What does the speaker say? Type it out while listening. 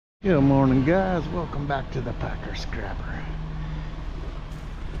Good morning, guys. Welcome back to the Packer Scrapper.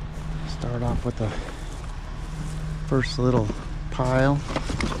 Start off with the first little pile.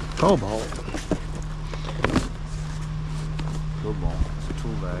 Cobalt. Cobalt.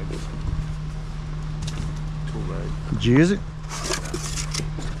 Tool bag. Tool bag. Did you use it?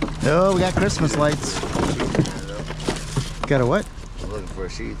 Oh, we got Christmas lights. Got a what? I'm looking for a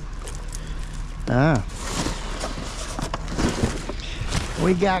sheath. Ah.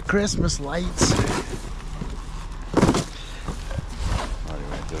 We got Christmas lights. Already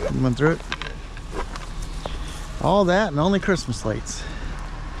went through it. You went through it? All that and only Christmas lights.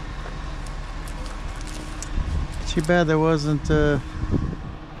 Too bad there wasn't, I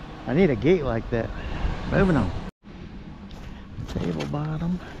need a gate like that. Moving on. Table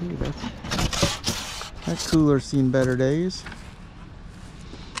bottom. Ooh, that cooler's seen better days.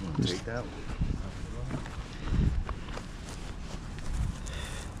 Take that one.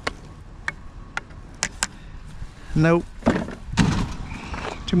 Nope.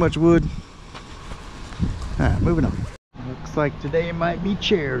 Too much wood. Alright, moving on. Looks like today might be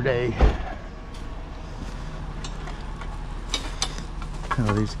chair day.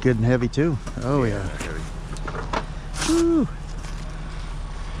 Oh, these good and heavy too. Oh yeah. Heavy. Woo.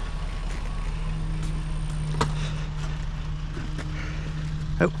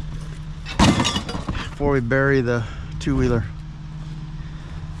 Oh. Before we bury the two-wheeler.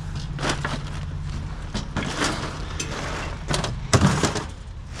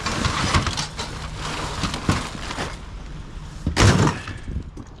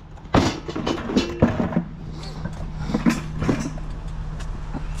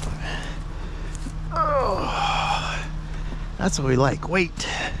 That's what we like. Wait.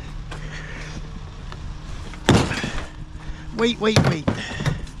 Wait.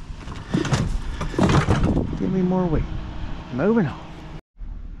 Give me more weight. Moving on.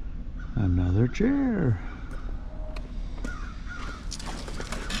 Another chair.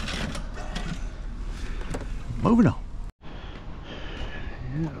 Moving on.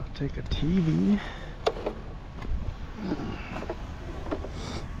 Yeah, I'll take a TV.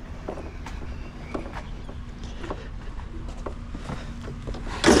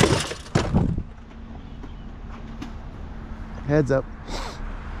 Heads up.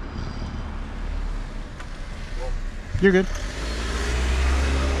 You're good.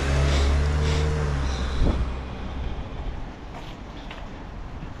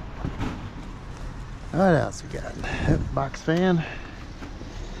 What else we got? Box fan.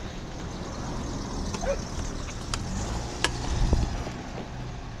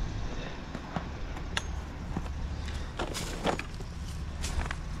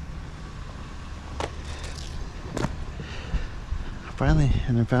 Finally,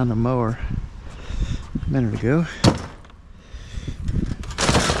 and I found a mower a minute ago.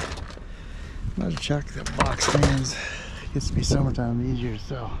 I'm gonna check the box fans. Gets to be summertime easier to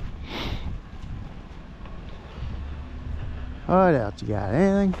sell. What else you got?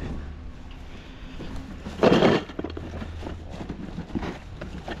 Anything?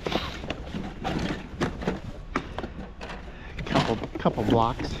 Couple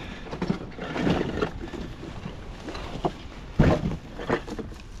blocks.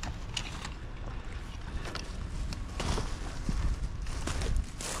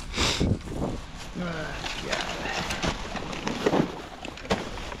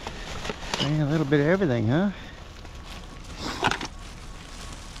 Man, a little bit of everything, huh?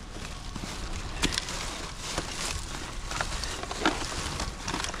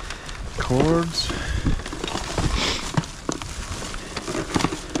 Cords.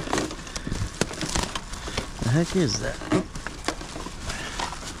 The heck is that?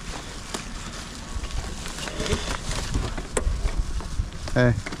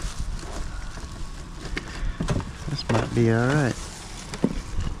 Hey. This might be alright.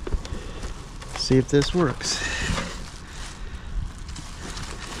 See if this works.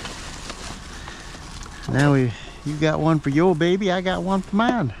 Now you got one for your baby, I got one for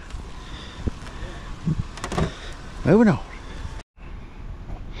mine. Moving on.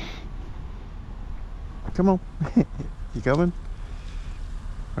 Come on. You coming?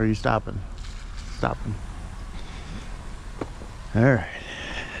 Or are you stopping? Stopping. All right.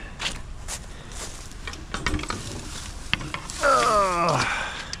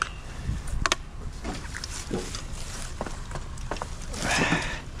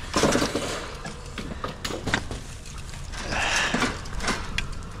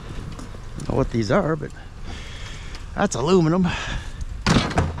 Know what these are, but that's aluminum.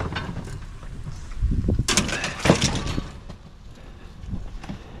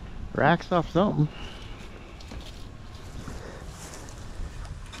 Racks off something.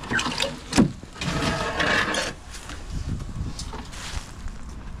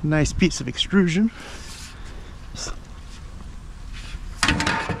 Nice piece of extrusion.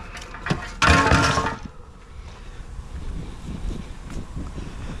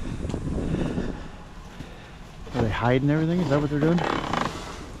 Are they hiding everything? Is that what they're doing?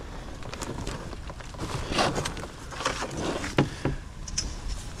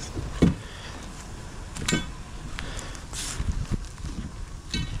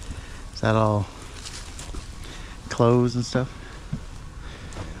 Is that all clothes and stuff?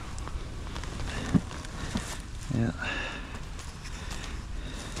 Yeah.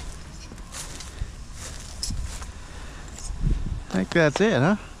 I think that's it,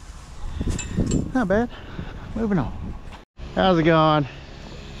 huh? Not bad. Moving on. How's it going?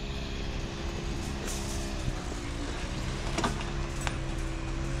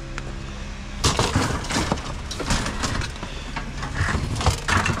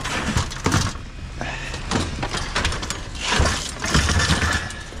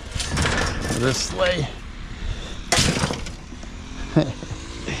 This sleigh.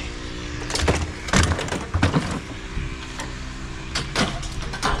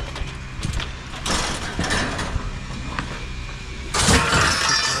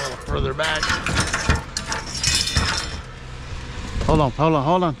 Further back. Hold on.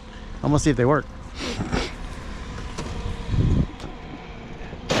 I'm gonna see if they work.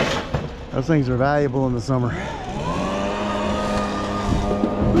 Those things are valuable in the summer.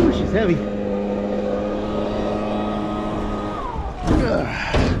 Ooh, she's heavy.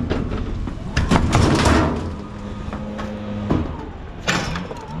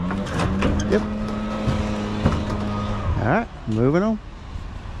 Yep. All right, moving on.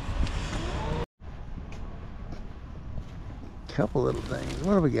 Couple little things.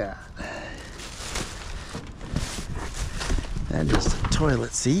 What do we got? That is the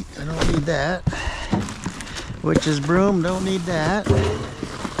toilet seat. I don't need that. Witch's broom. Don't need that.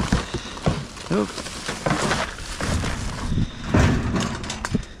 Oops.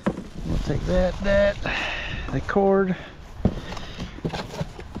 We'll take that. The cord.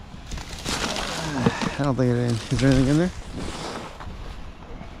 I don't think is there anything in there?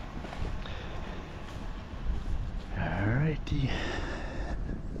 Alrighty.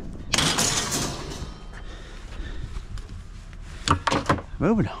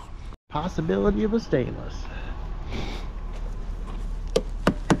 Moving on. Possibility of a stainless.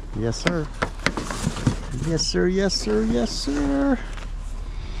 Yes, sir. Yes, sir. Yes, sir. Yes, sir.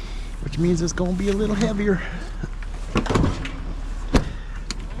 Which means it's going to be a little heavier.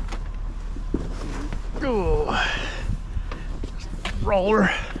 Oh, roller.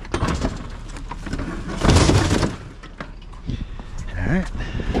 All right,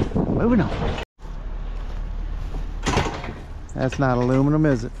 moving on. That's not aluminum,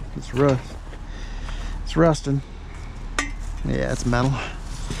 is it? It's rust. It's rusting. Yeah, it's metal.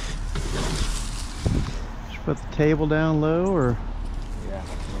 Should put the table down low, or? Yeah,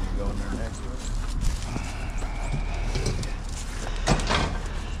 go in there next to it.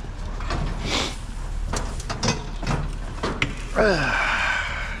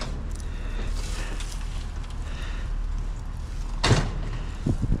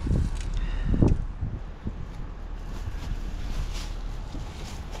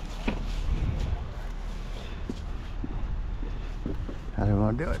 How do we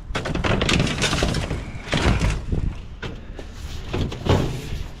want to do it?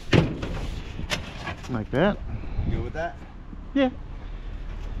 Like that? Good with that? Yeah.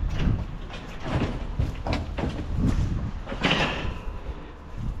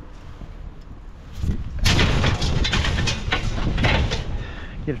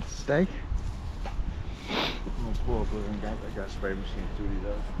 Get it to stay. I'm gonna pull up with them guys. I got a spray machine to do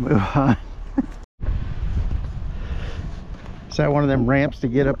those. Move on. Is that one of them ramps to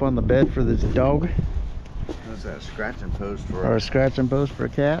get up on the bed for this dog? What's that? Scratching post for Or a scratching post for a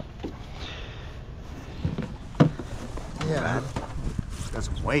cat? Yeah. Got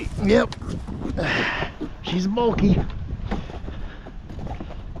some weight. Yep. She's bulky.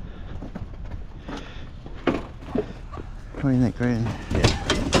 What do you think, Ryan? Yeah.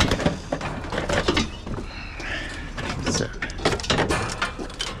 So.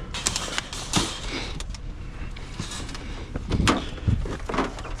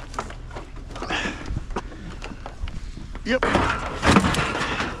 Yep.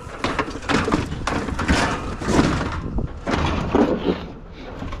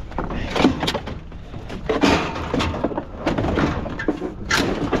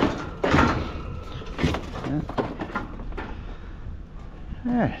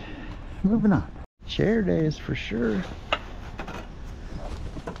 Alright, moving on. Chair days for sure.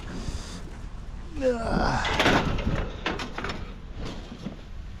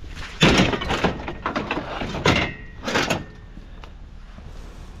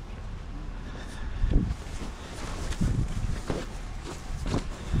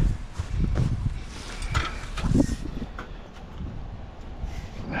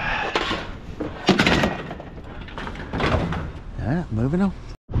 moving on.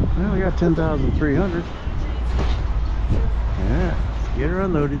 Well, we got 10,300. Yeah, let's get her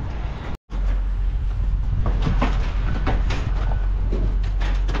unloaded.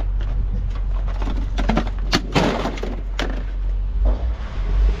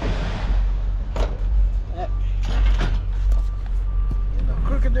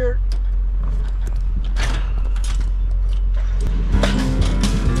 Crooked dirt.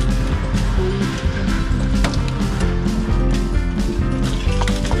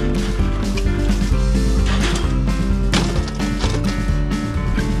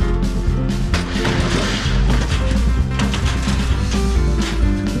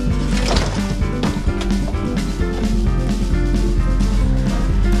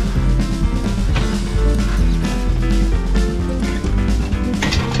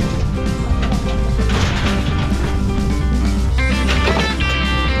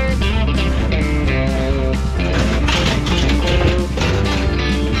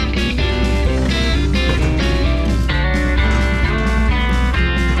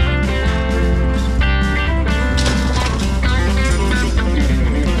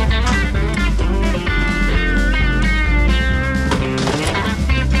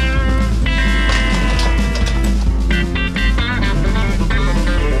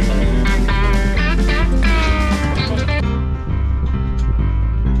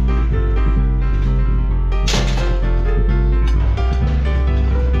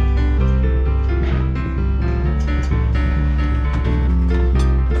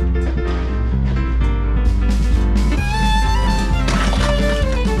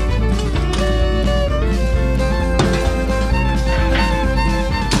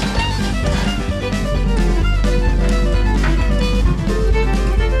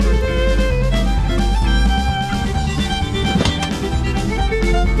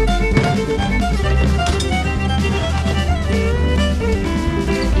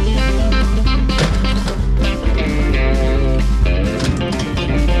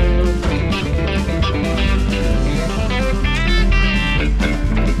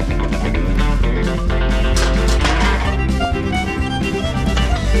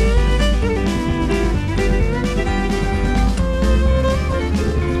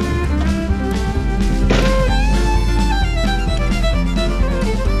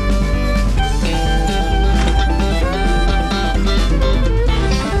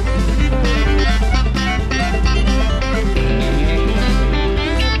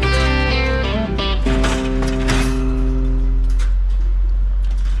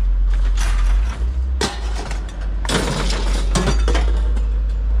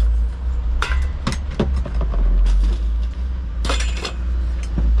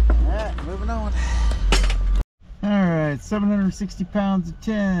 Alright, 760 pounds of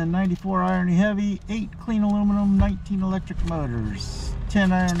tin, 94 irony heavy, 8 clean aluminum, 19 electric motors,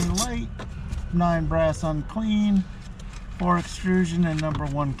 10 irony light, 9 brass unclean, 4 extrusion, and number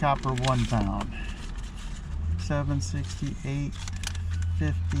 1 copper 1 pound. 768,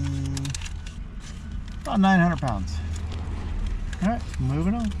 50, about 900 pounds. Alright,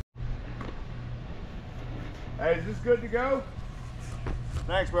 moving on. Hey, is this good to go?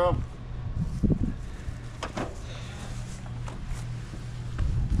 Thanks, bro.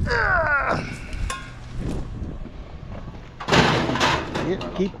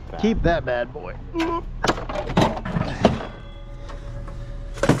 Yeah, keep that bad boy.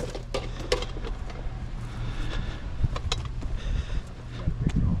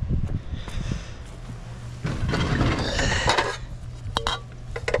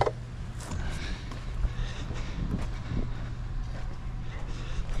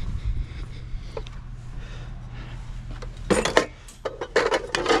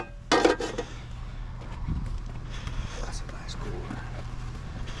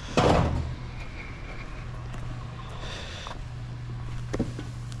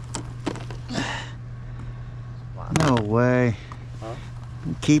 No way. Huh?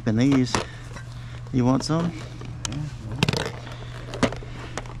 I'm keeping these. You want some? Yeah,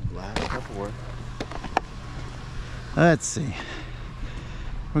 last couple work. Let's see.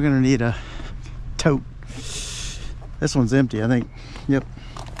 We're gonna need a tote. This one's empty, I think. Yep.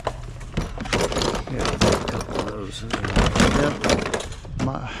 Yeah, a couple of those.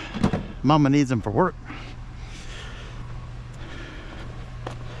 Yep. Mama needs them for work.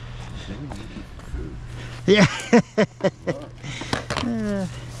 Yeah.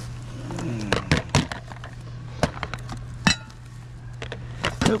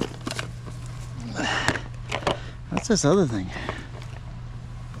 Nope. What's this other thing?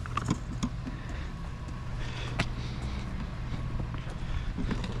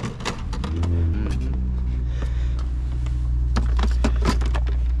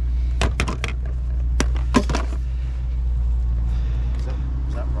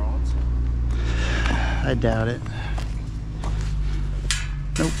 I doubt it.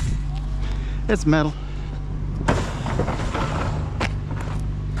 Nope. It's metal.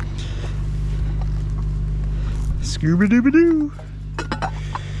 Scooby-Dooby-Doo.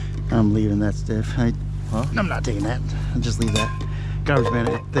 I'm leaving that stiff. I'm not taking that. I'll just leave that. Garbage man.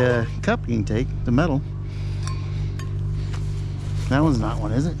 The cup you can take, the metal. That one's not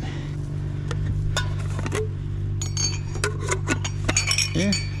one, is it?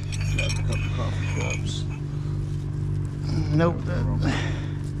 Yeah. Got a couple coffee cups. Nope.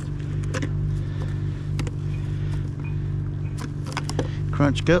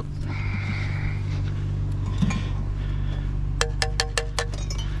 Crunch cup.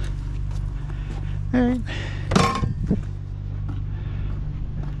 All right.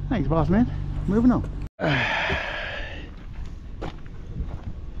 Thanks, boss man. Moving on.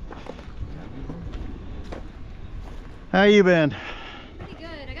 How you been? Pretty good.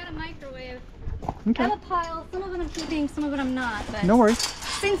 I got a microwave. Okay. I have a pile. Some of it I'm keeping, some of it I'm not. But No worries.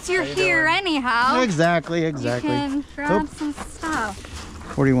 since you're here anyhow, Exactly. you can grab some stuff.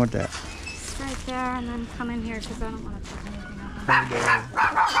 Where do you want that? Just right there, and then come in here because I don't want to pick anything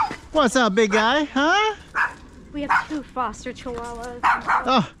up. What's up, big guy? Huh? We have 2 foster chihuahuas.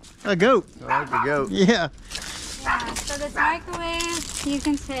 Oh, a goat. I like the goat. Yeah. Yeah, so this microwave you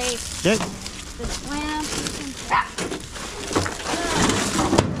can take. Okay. This lamp you can take.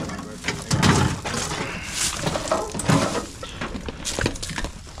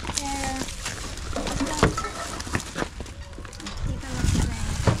 There. Keep them the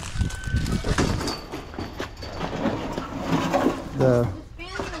same. The Does fan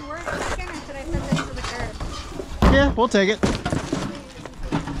even work, chicken, or should I set this to the curb? yeah, we'll take it.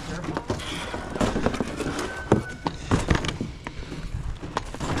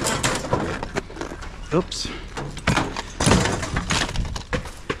 Oops.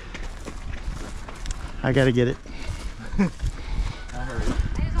 I gotta get it. I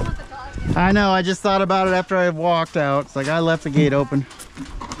just don't want the dog. I know, I just thought about it after I walked out. It's like I left the gate open.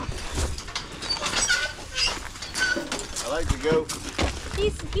 I like the goat.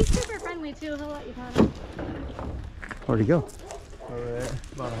 He's super friendly too. He'll let you pet him. Where'd he go? Over there,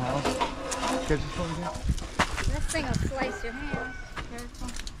 by the house. Catch this one again? This thing will slice your hand. Careful.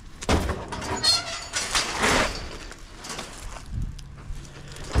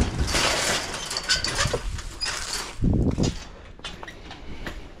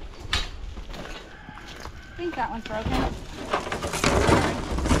 I think that one's broken.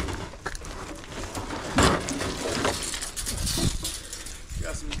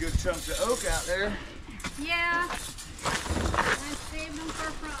 Got some good chunks of oak out there. Yeah. I saved them for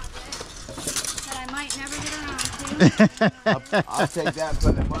a project that I might never get around to. I'll take that and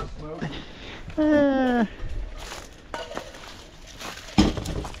put it in my smoke.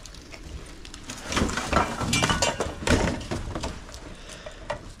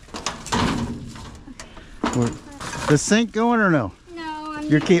 The sink going or no? No, I'm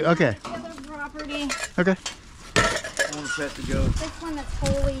Your key, using okay. the other property. Okay. I want to pet the goat. This one that's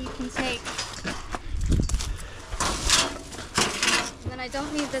holy you can take. And then I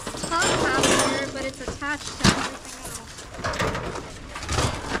don't need this top half here, but it's attached to everything else.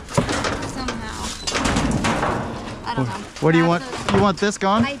 Somehow. I don't know. What do you Grab want? those- You want this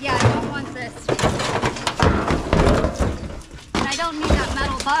gone? Yeah, I don't want this. And I don't need that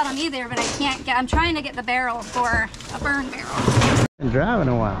metal bottom either, but I can't get, I'm trying to get the barrel for a burn barrel. Been driving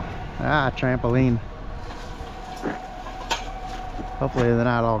a while. Ah, trampoline. Hopefully they're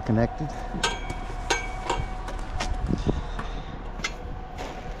not all connected.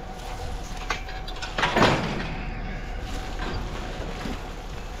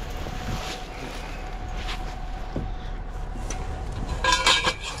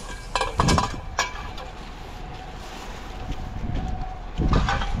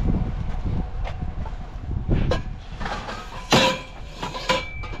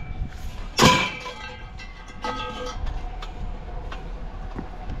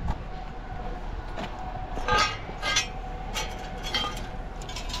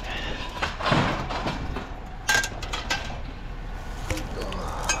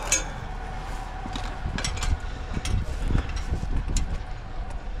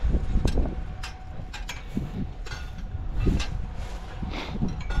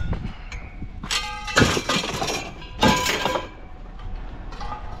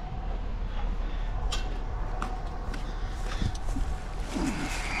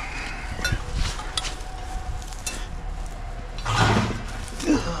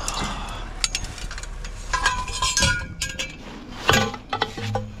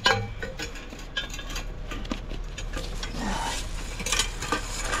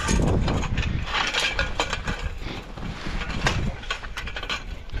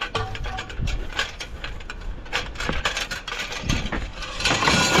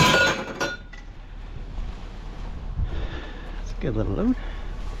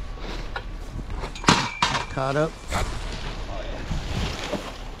 caught up.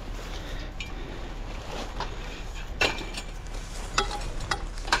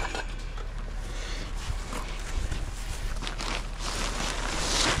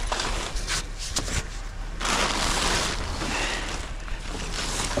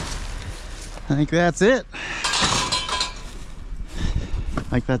 I think that's it. I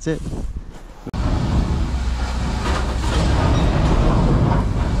think that's it.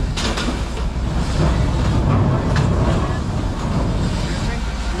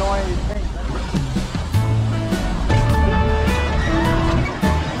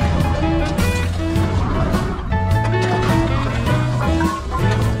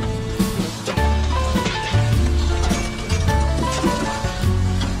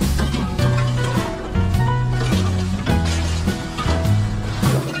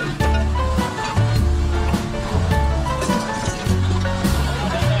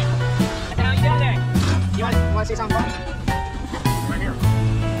 Say something funny? Right here.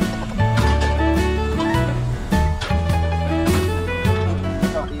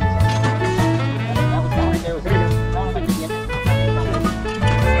 That was right there. That was like the end.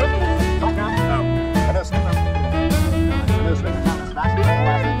 Don't know. I know swimmer. I know swimmer down this basketball.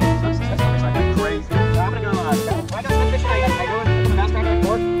 That's like crazy. So I'm gonna go. When I go swim fishing, I go in the bass back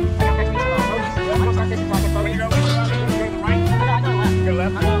board. I gotta catch me some bogeys. I don't start fishing until I get bogeys. You go right? I go left. You go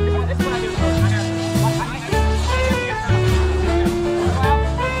left? I know. This is what I do.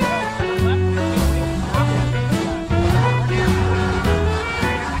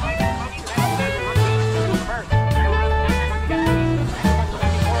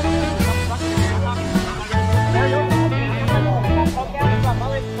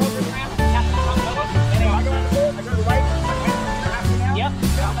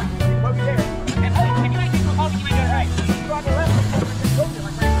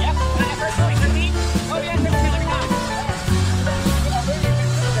 Yeah.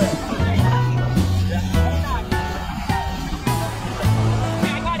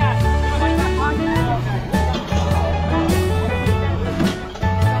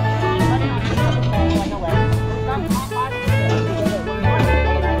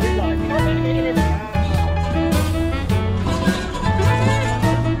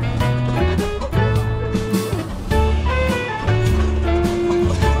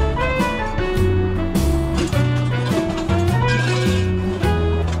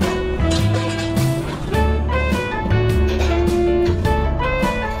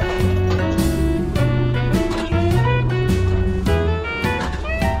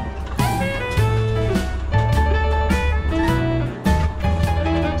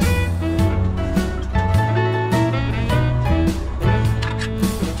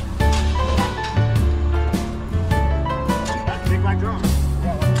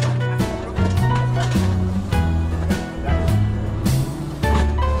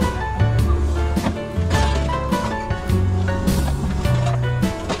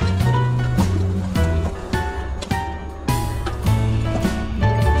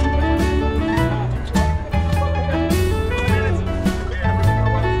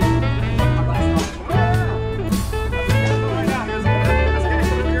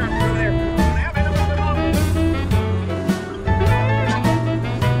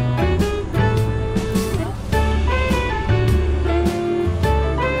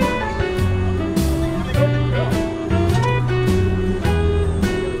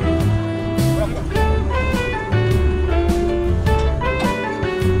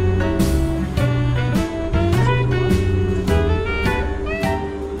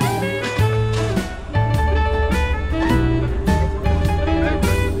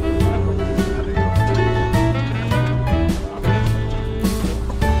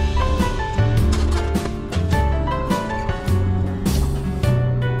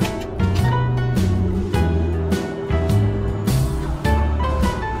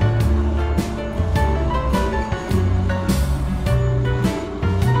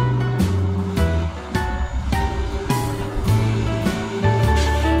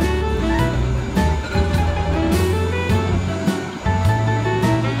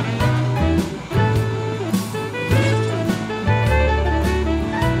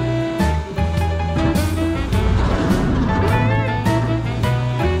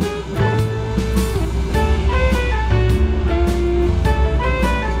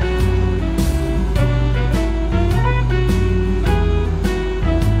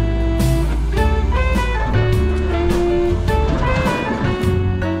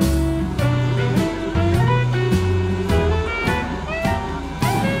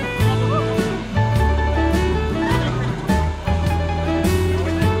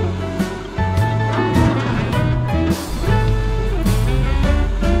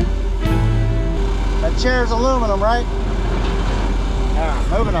 chair's aluminum, right?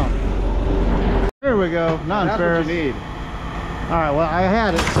 Yeah. Moving on. Here we go. That's Non-ferrous. what you need. All right, well, I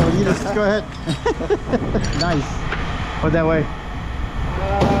had it, so you just go ahead. Nice. What that way?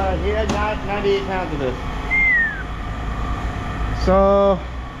 He had 98 pounds of this. So,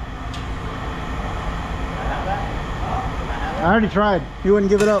 I already tried. He wouldn't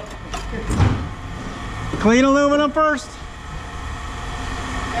give it up. Clean aluminum first.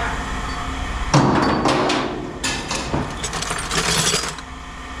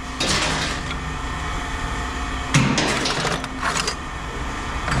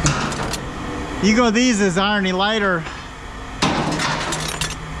 You go these as irony lighter.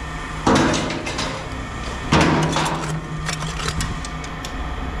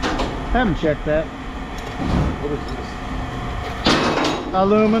 Haven't checked that. What is this?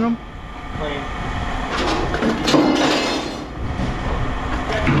 Aluminum. Clean.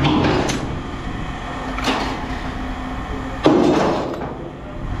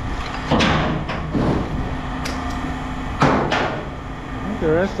 I think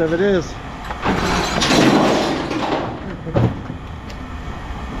the rest of it is.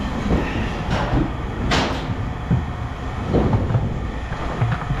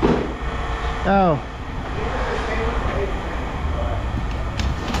 Oh.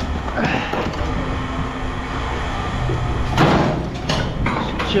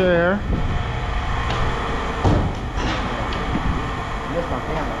 Chair. Missed my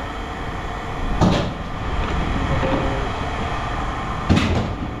camera.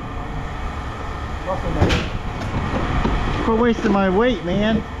 Muscle memory. Quit wasting my weight,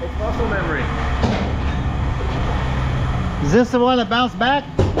 man. It's muscle memory. Is this the one that bounced back?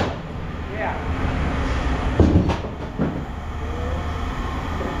 Yeah.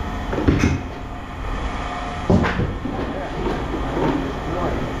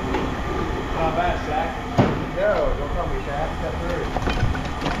 Not bad, Shaq. No, don't call me Shaq. Step through.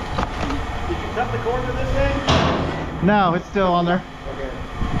 Did you cut the cord to this thing? No, it's still on there. Okay.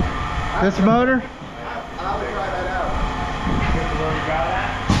 This motor? I'll try that out. Get the motor got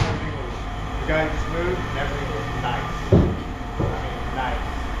that. Everything was, the guy just moved and everything was nice. I mean, nice.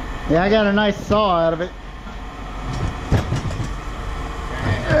 Yeah, I got a nice saw out of it.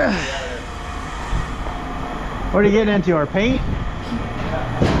 What are you getting into? Our paint?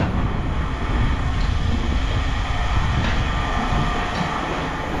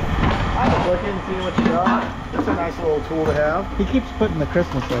 I was looking, seeing what you got. That's a nice little tool to have. He keeps putting the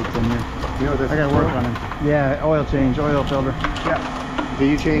Christmas lights in here. You know this. I gotta work on him. Yeah, oil change, oil filter. Yeah. Do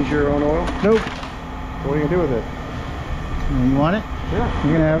you change your own oil? Nope. What are you gonna do with it? You want it? Yeah.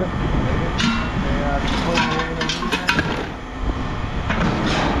 You can have it.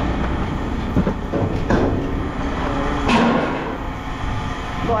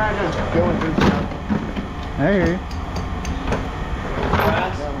 So I just going through stuff. I hear you.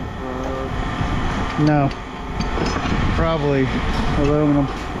 No. Probably aluminum.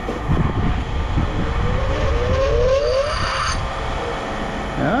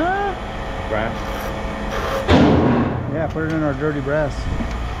 Ah? Brass. Yeah, put it in our dirty brass.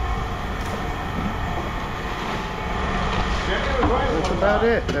 That's about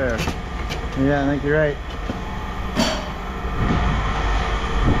it there. Yeah, I think you're right.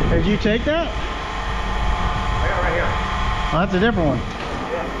 Did you take that? I got it right here. Oh, that's a different one.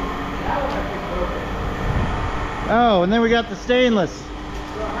 Oh, and then we got the stainless. So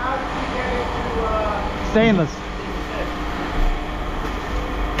how did you get into Stainless.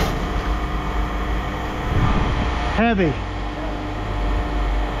 Heavy.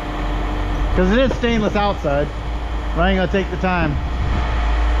 Because it is stainless outside. But I ain't gonna take the time.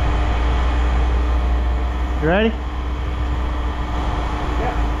 You ready?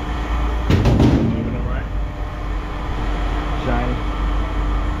 Yeah. Aluminum, right? Shiny.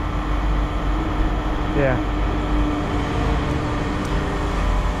 Yeah.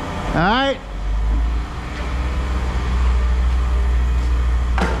 All right.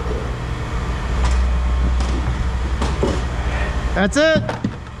 That's it.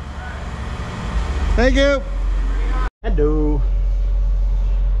 Thank you. Hello.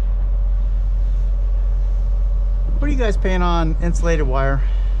 What are you guys paying on insulated wire?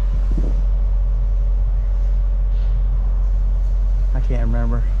 I can't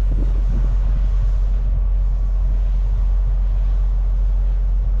remember.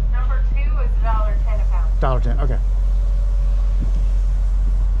 Number 2 is $1.10 a pound. $1.10. Okay.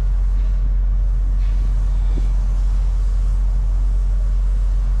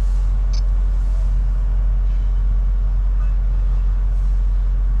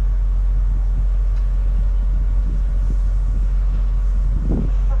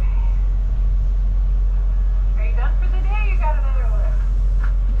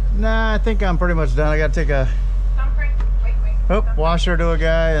 I think I'm pretty much done. I gotta take a washer to a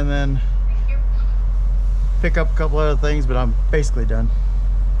guy and then pick up a couple other things, but I'm basically done.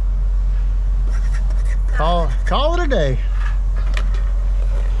 Call it a day.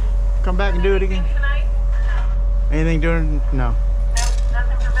 Come back and do it again. Anything doing? No.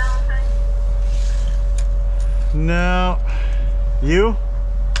 Nothing for Valentine's? No. You?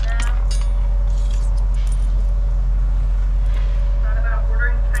 Thought about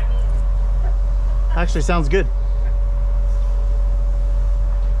ordering Chinese. Actually sounds good.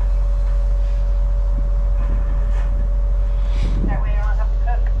 That way I don't have to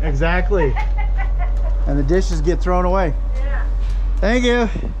cook. Exactly. And the dishes get thrown away. Yeah. Thank you.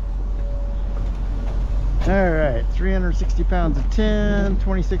 All right, 360 pounds of tin,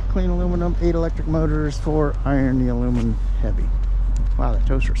 26 clean aluminum, 8 electric motors, 4 iron, the aluminum heavy. Wow, that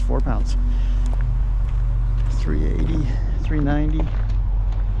toaster is 4 pounds. 380, 390,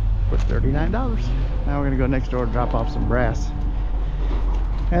 for $39. Now we're gonna go next door and drop off some brass.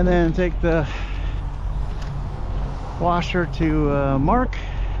 And then take the washer to Mark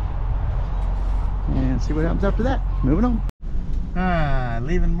and see what happens after that. Moving on.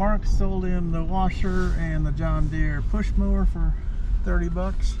 Leaving Mark, sold him the washer and the John Deere push mower for 30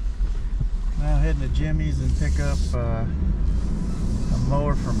 bucks. Now heading to Jimmy's and pick up a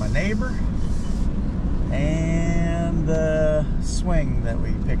mower for my neighbor and the swing that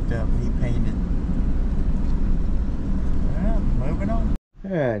we picked up. He painted. Yeah, moving on.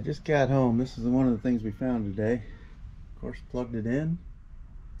 Yeah, just got home. This is one of the things we found today. Of course, plugged it in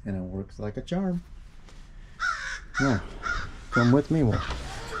and it works like a charm. Yeah. Come with me,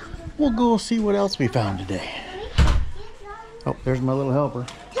 we'll go see what else we found today. Oh, there's my little helper.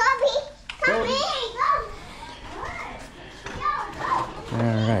 Toby.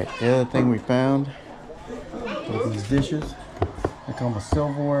 Alright, the other thing we found were these dishes. They call them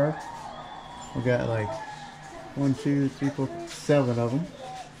silverware. We got like 1, 2, 3, 4, 7 of them.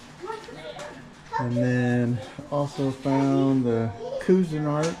 And then also found the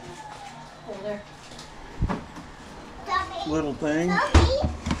Cuisinart little thing.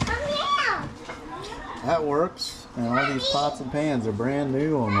 That works, and all these pots and pans are brand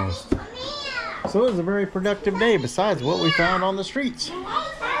new almost. So it was a very productive day besides what we found on the streets.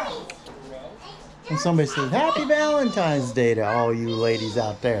 And somebody said, Happy Valentine's Day to all you ladies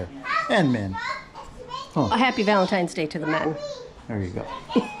out there and men. Huh. A happy Valentine's Day to the men. There you go.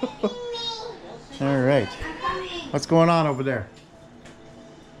 All right. What's going on over there?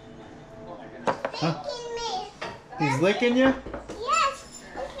 Huh? He's licking you? Yes.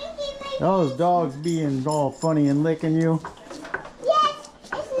 Those dogs being all funny and licking you. Yes.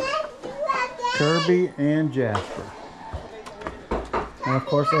 It's not Kirby and Jasper. And of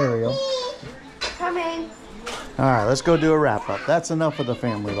course Ariel. Coming. Alright, let's go do a wrap up. That's enough of the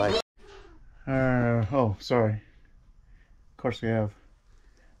family life. Oh, sorry. Of course we have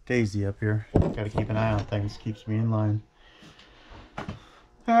Daisy up here. Gotta keep an eye on things. Keeps me in line.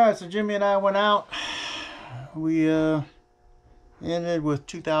 Alright, so Jimmy and I went out. We ended with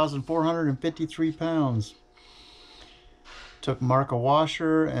 2,453 pounds. Took Mark a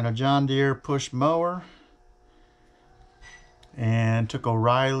washer and a John Deere push mower. And took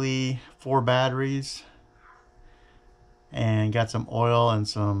O'Reilly 4 batteries. And got some oil and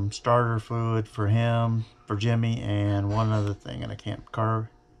some starter fluid for him, for Jimmy, and one other thing, and I can't, carb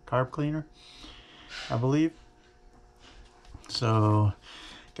cleaner, I believe. So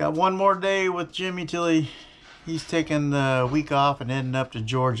got one more day with Jimmy till he's taking the week off and heading up to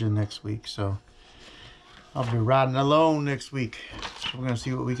Georgia next week. So I'll be riding alone next week. So we're gonna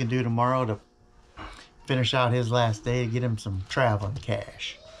see what we can do tomorrow to finish out his last day to get him some traveling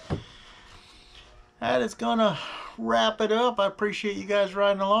cash. That is gonna wrap it up. I appreciate you guys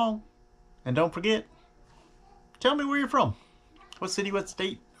riding along. And don't forget, tell me where you're from. What city, what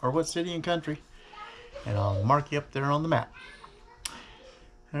state, or what city and country. And I'll mark you up there on the map.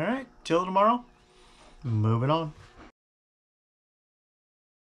 Alright, till tomorrow, moving on.